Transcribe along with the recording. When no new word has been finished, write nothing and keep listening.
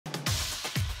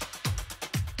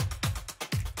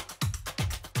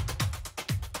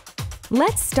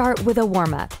Let's start with a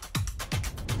warm-up.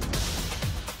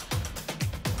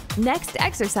 Next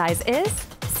exercise is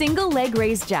single leg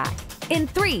raise jack. In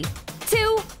 3,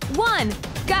 2, 1,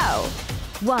 go!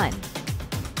 1,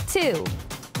 2,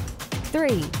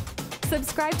 3.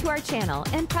 Subscribe to our channel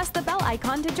and press the bell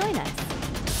icon to join us.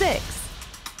 6,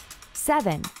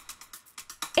 7,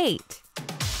 8,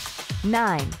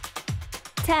 9,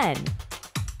 10,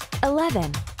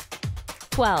 11,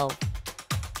 12,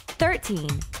 13,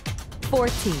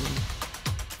 14,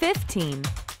 15,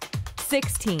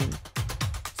 16,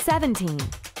 17,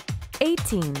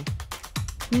 18,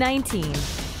 19,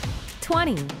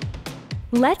 20.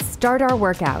 Let's start our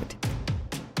workout.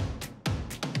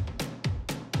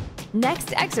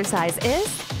 Next exercise is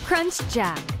crunch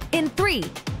jack. In 3,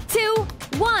 2,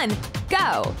 1,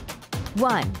 go!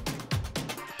 1,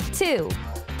 2,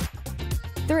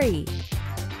 3,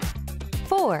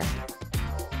 4,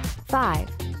 5,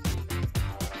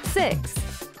 6,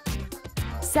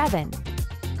 7,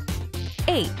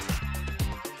 8,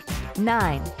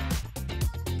 9,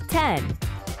 10,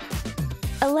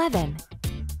 11,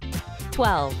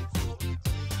 12,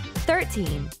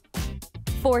 13,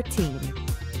 14,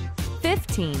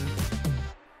 15,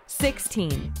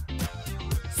 16,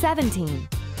 17,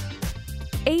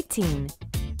 18,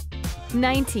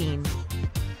 19,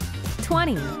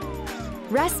 20.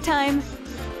 Rest time.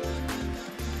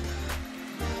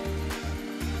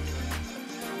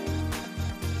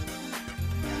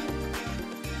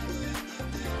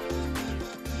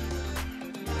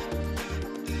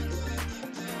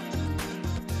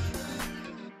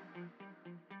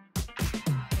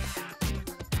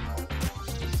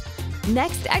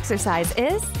 Next exercise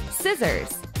is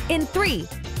scissors. In 3,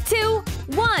 2,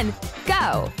 1,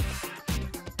 go!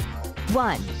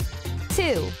 1,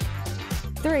 2,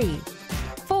 3,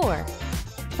 4,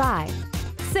 5,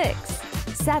 6,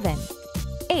 7,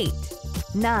 8,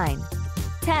 9,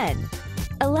 10,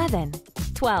 11,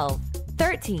 12,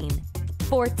 13,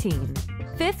 14,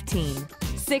 15,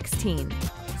 16,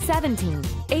 17,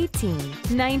 18,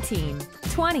 19,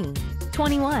 20,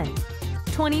 21,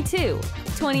 22,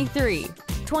 23,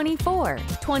 24,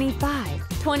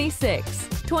 25, 26,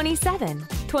 27,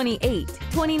 28,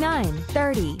 29,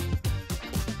 30.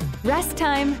 Rest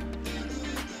time.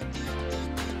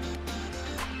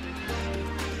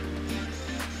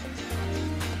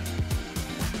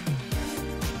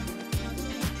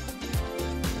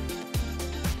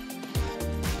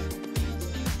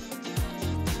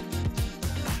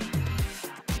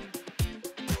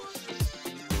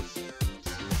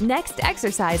 Next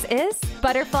exercise is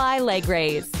butterfly leg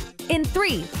raise. In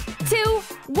 3, 2,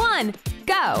 1,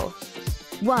 go!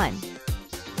 1,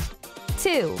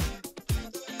 2,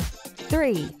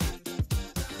 3,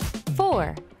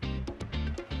 4,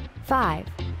 5,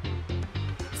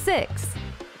 6,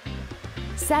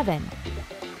 7,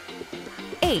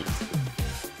 8,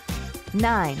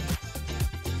 9,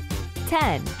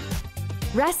 10.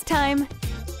 Rest time.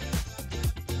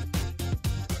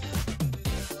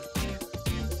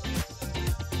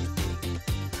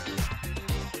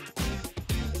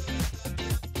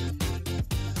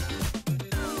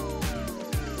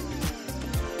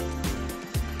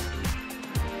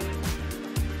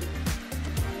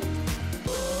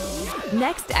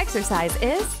 Next exercise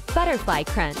is butterfly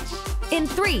crunch. In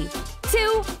 3,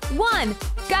 2, 1,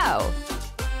 go!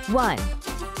 1,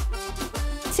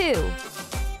 2,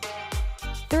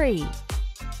 3,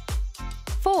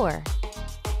 4,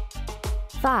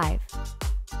 5,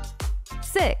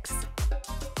 6,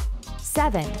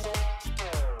 7,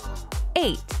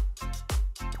 8,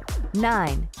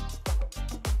 9,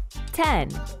 10,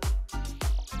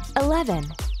 11,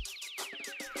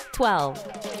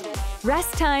 12.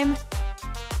 Rest time.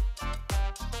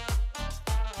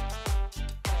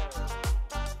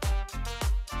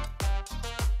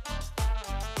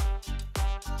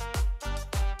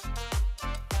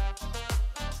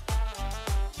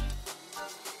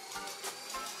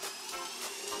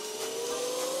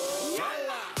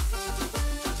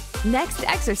 Next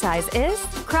exercise is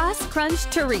cross crunch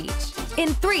to reach.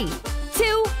 In 3,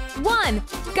 2, 1,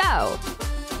 go!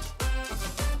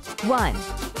 1,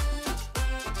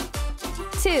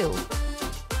 2,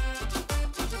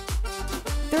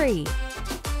 3,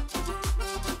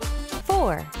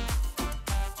 4,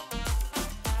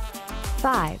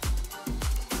 5,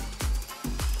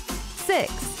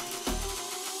 6,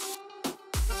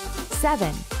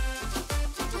 7,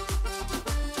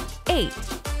 8,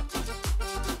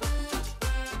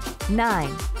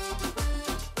 9,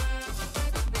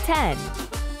 10,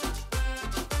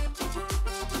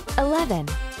 11,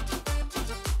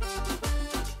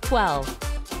 12,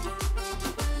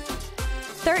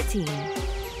 13,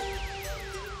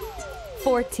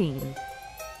 14,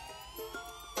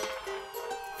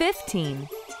 15,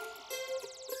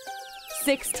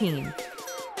 16,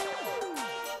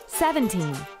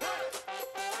 17,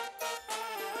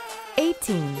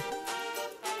 18,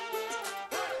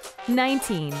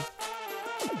 19,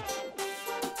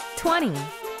 20.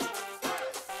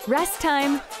 Rest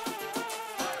time.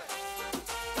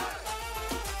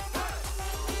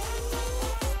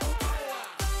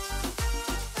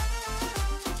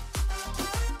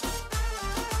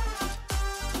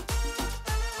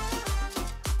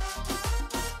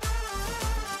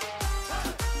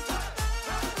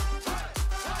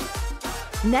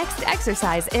 Next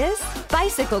exercise is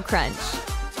bicycle crunch.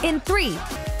 In 3,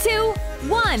 2,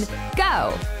 1,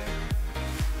 go!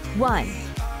 1,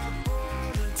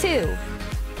 2,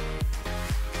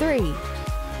 3,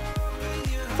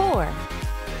 4,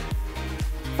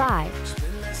 5,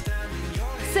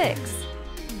 6,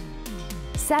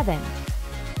 7,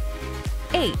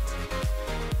 8,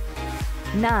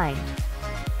 9,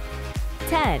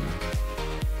 10,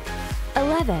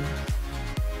 11,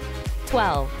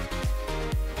 12,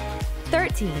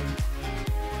 13,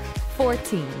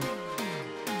 14,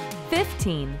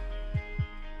 15,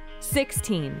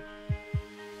 16,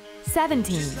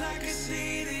 17,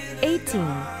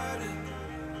 18,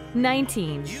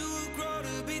 19,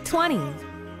 20.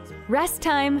 Rest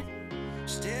time.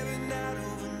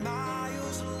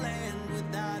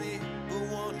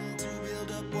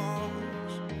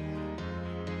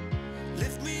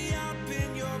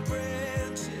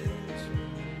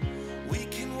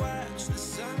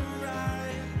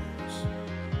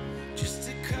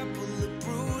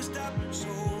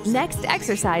 Next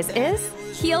exercise is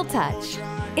heel touch.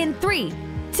 In 3,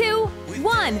 2,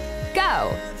 1, go!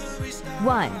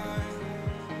 1,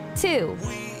 2,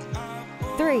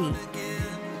 3,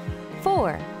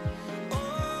 4,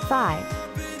 5,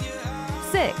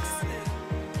 6,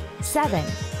 7,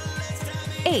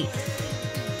 8,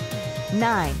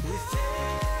 9,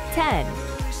 10,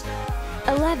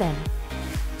 11,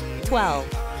 12,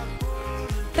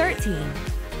 13,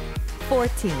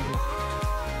 14,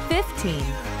 15,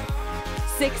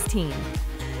 16,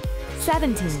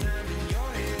 17,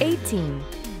 18,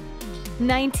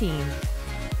 19,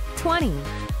 20.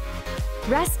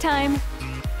 Rest time.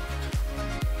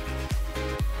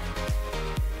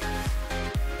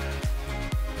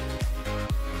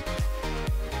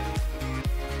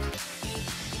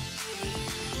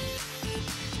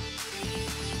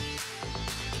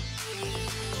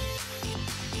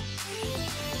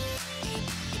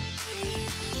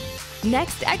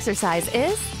 Next exercise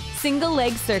is single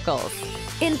leg circles.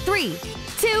 In 3,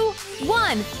 2,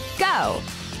 1, go!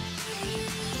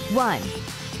 1,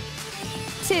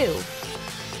 2,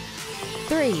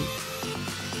 3,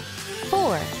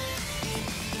 4,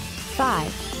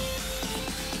 5,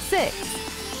 6,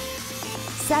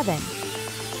 7,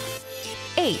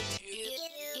 8,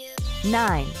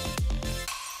 9,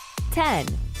 10,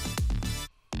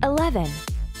 11,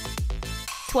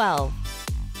 12,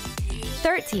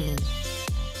 13,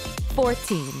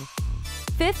 14,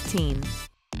 15,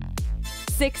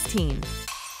 16,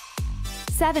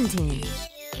 17,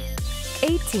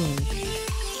 18,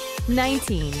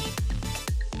 19,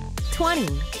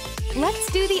 20.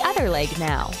 Let's do the other leg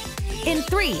now. In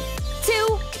 3,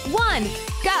 2, 1,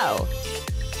 go!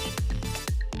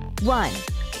 1,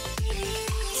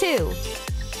 2,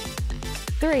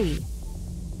 3,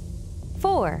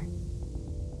 4,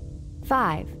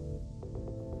 5,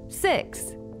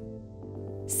 6,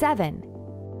 7,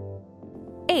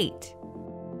 8,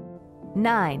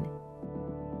 9,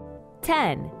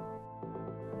 10,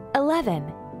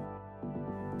 11,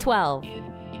 12,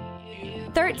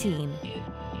 13,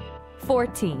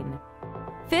 14,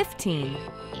 15,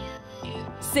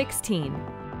 16,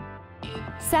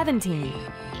 17,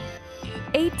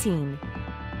 18,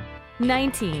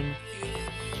 19,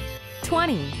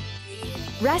 20.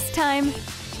 Rest time.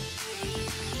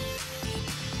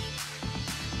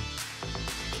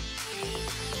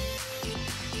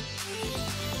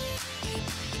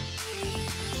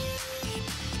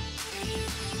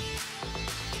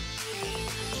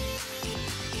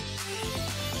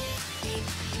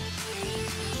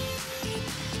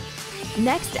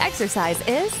 Next exercise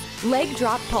is leg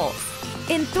drop pulse.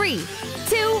 In 3,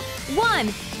 2,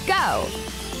 1, go!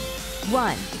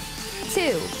 1,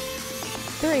 2,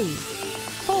 3,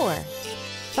 4,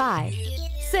 5,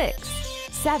 6,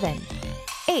 7,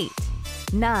 8,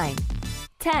 9,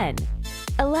 10,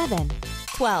 11,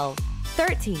 12,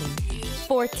 13,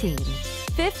 14,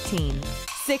 15,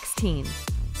 16,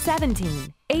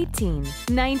 17, 18,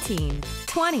 19,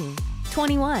 20,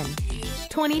 21,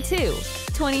 22,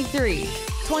 23,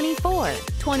 24,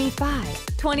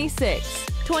 25, 26,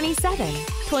 27,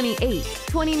 28,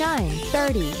 29,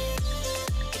 30.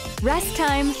 Rest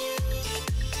time.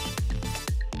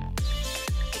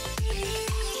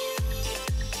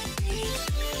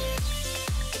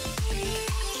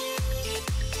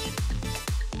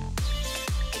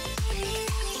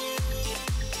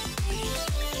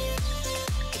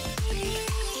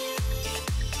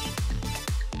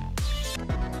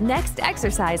 Next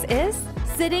exercise is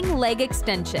sitting leg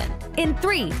extension. In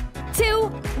 3, 2,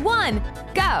 1,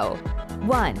 go!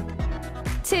 1,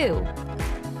 2,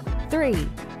 3,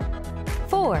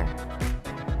 4,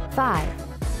 5,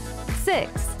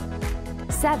 6,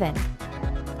 7,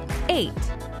 8,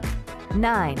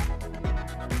 9,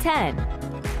 10,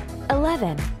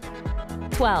 11,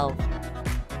 12,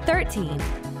 13,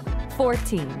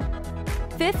 14,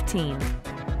 15,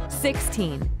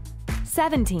 16,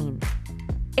 17,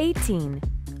 18,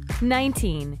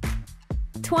 19,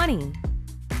 20,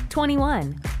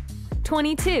 21,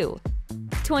 22,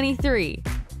 23,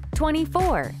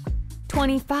 24,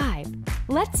 25.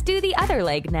 Let's do the other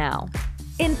leg now.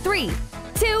 In 3,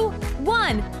 2,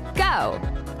 1, go!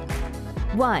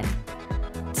 1,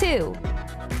 2,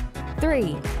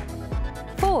 3,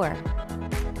 4,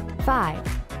 5,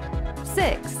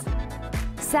 6,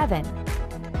 7,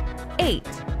 8,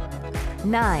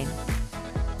 9,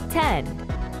 10,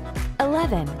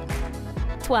 11,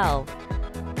 12,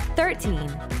 13,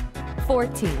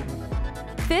 14,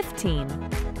 15,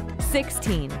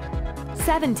 16,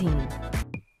 17,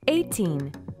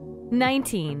 18,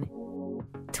 19,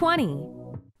 20,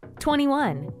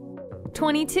 21,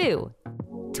 22,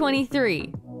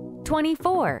 23,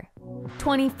 24,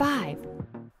 25.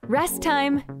 Rest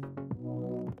time.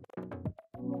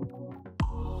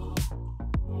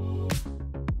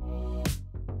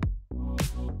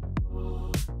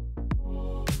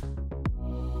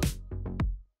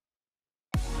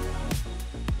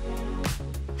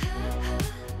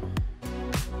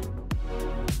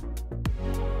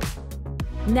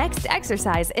 Next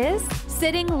exercise is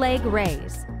sitting leg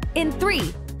raise. In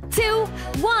 3, 2,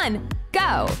 1,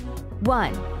 go!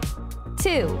 1,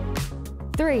 2,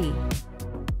 3,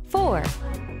 4,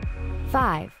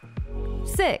 5,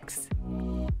 6,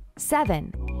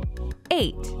 7,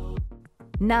 8,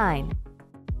 9,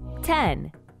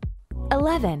 10,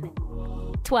 11,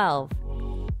 12,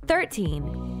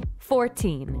 13,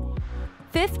 14,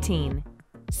 15,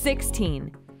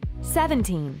 16,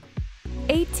 17,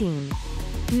 18,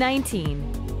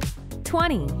 19,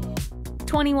 20,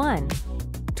 21,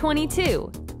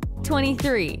 22,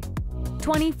 23,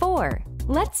 24.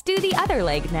 Let's do the other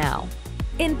leg now.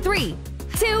 In 3,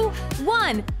 2,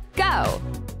 1, go!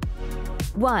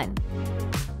 1,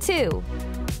 2,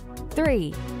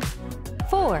 3,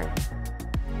 4,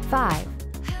 5,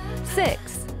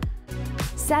 6,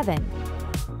 7,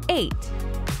 8,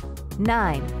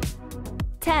 9,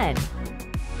 10,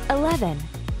 11,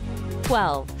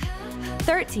 12,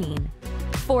 13,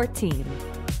 14,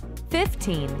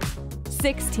 15,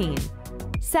 16,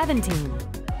 17,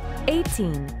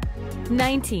 18,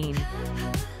 19,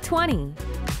 20,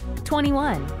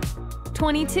 21,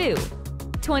 22,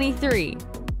 23,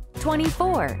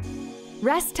 24.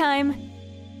 Rest time.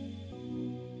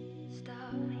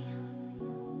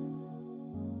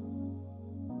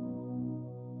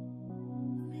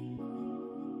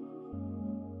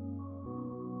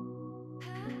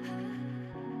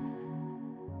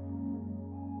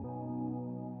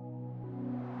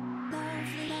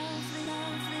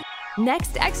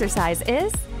 Next exercise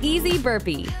is easy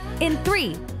burpee. In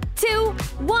 3, 2,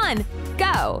 1,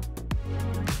 go!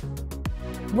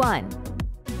 1,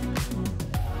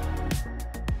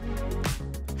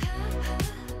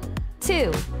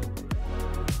 2,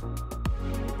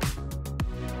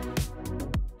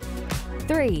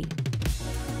 3,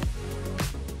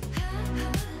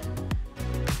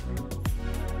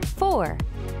 4,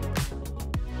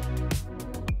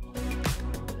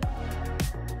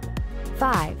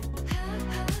 5,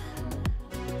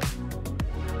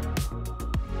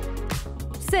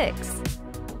 6,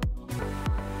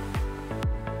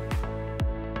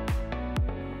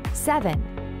 7,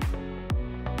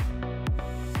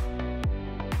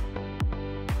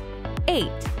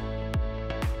 8,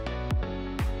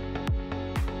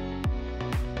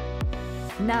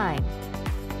 9,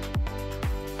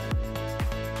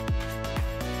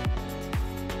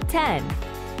 10,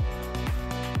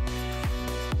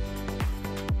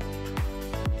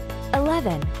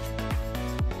 11,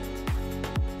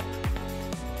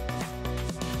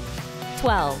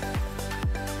 12,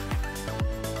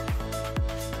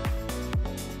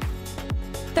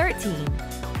 13,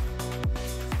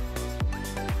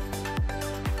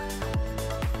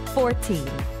 14,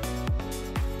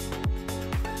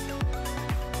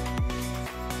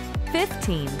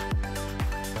 15.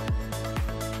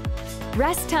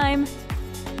 Rest time.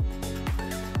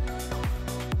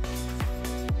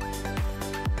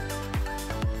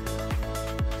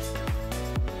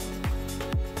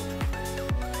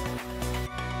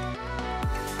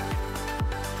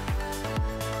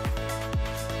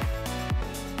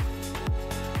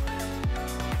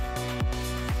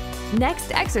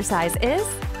 Next exercise is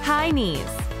high knees.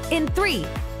 In 3,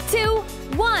 2,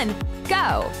 1,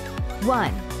 go!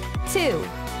 1, 2,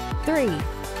 3,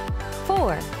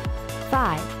 4,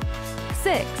 5,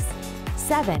 6,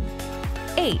 7,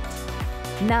 8,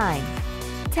 9,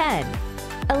 10,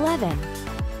 11,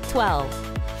 12,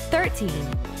 13,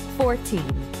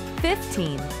 14,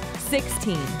 15,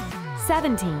 16,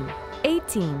 17,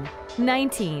 18,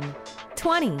 19,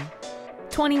 20,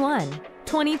 21,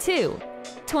 22,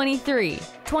 23,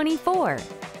 24.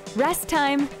 Rest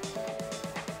time.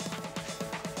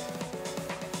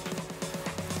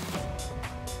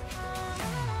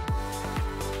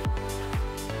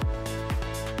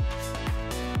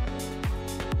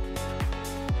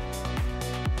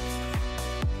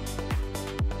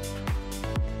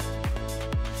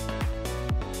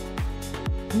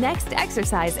 Next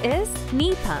exercise is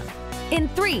knee pump. In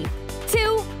 3, 2,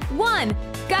 1,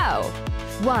 go!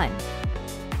 1,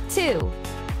 2,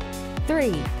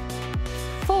 3,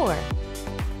 4,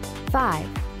 5,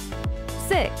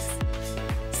 6,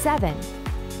 7,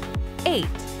 8,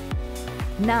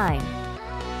 9,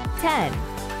 10,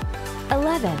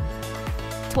 11,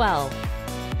 12,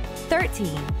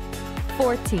 13,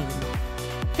 14,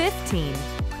 15,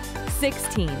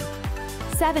 16,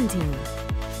 17,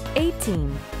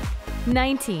 18,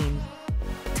 19,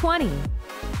 20,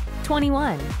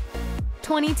 21,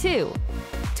 22,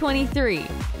 23,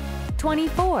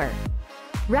 24.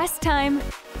 Rest time.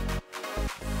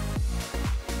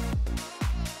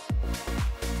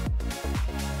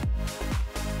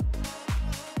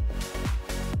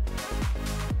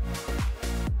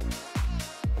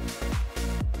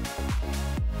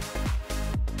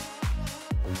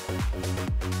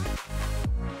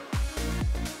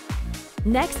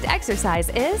 Next exercise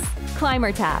is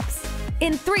climber taps.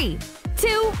 In 3, 2,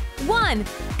 1,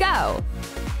 go!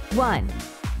 1,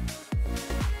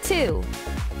 2,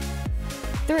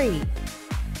 3,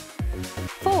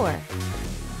 4,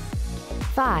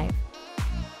 5,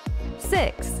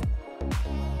 6,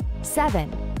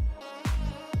 7,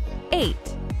 8,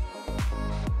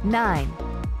 9,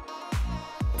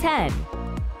 10,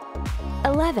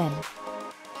 11,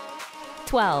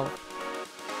 12,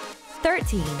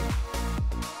 13,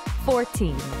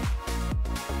 14,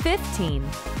 15,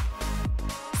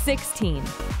 16,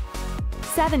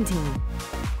 17,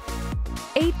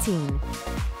 18,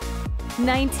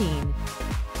 19,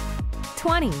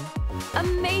 20.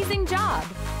 Amazing job!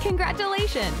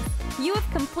 Congratulations! You have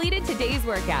completed today's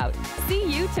workout. See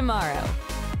you tomorrow.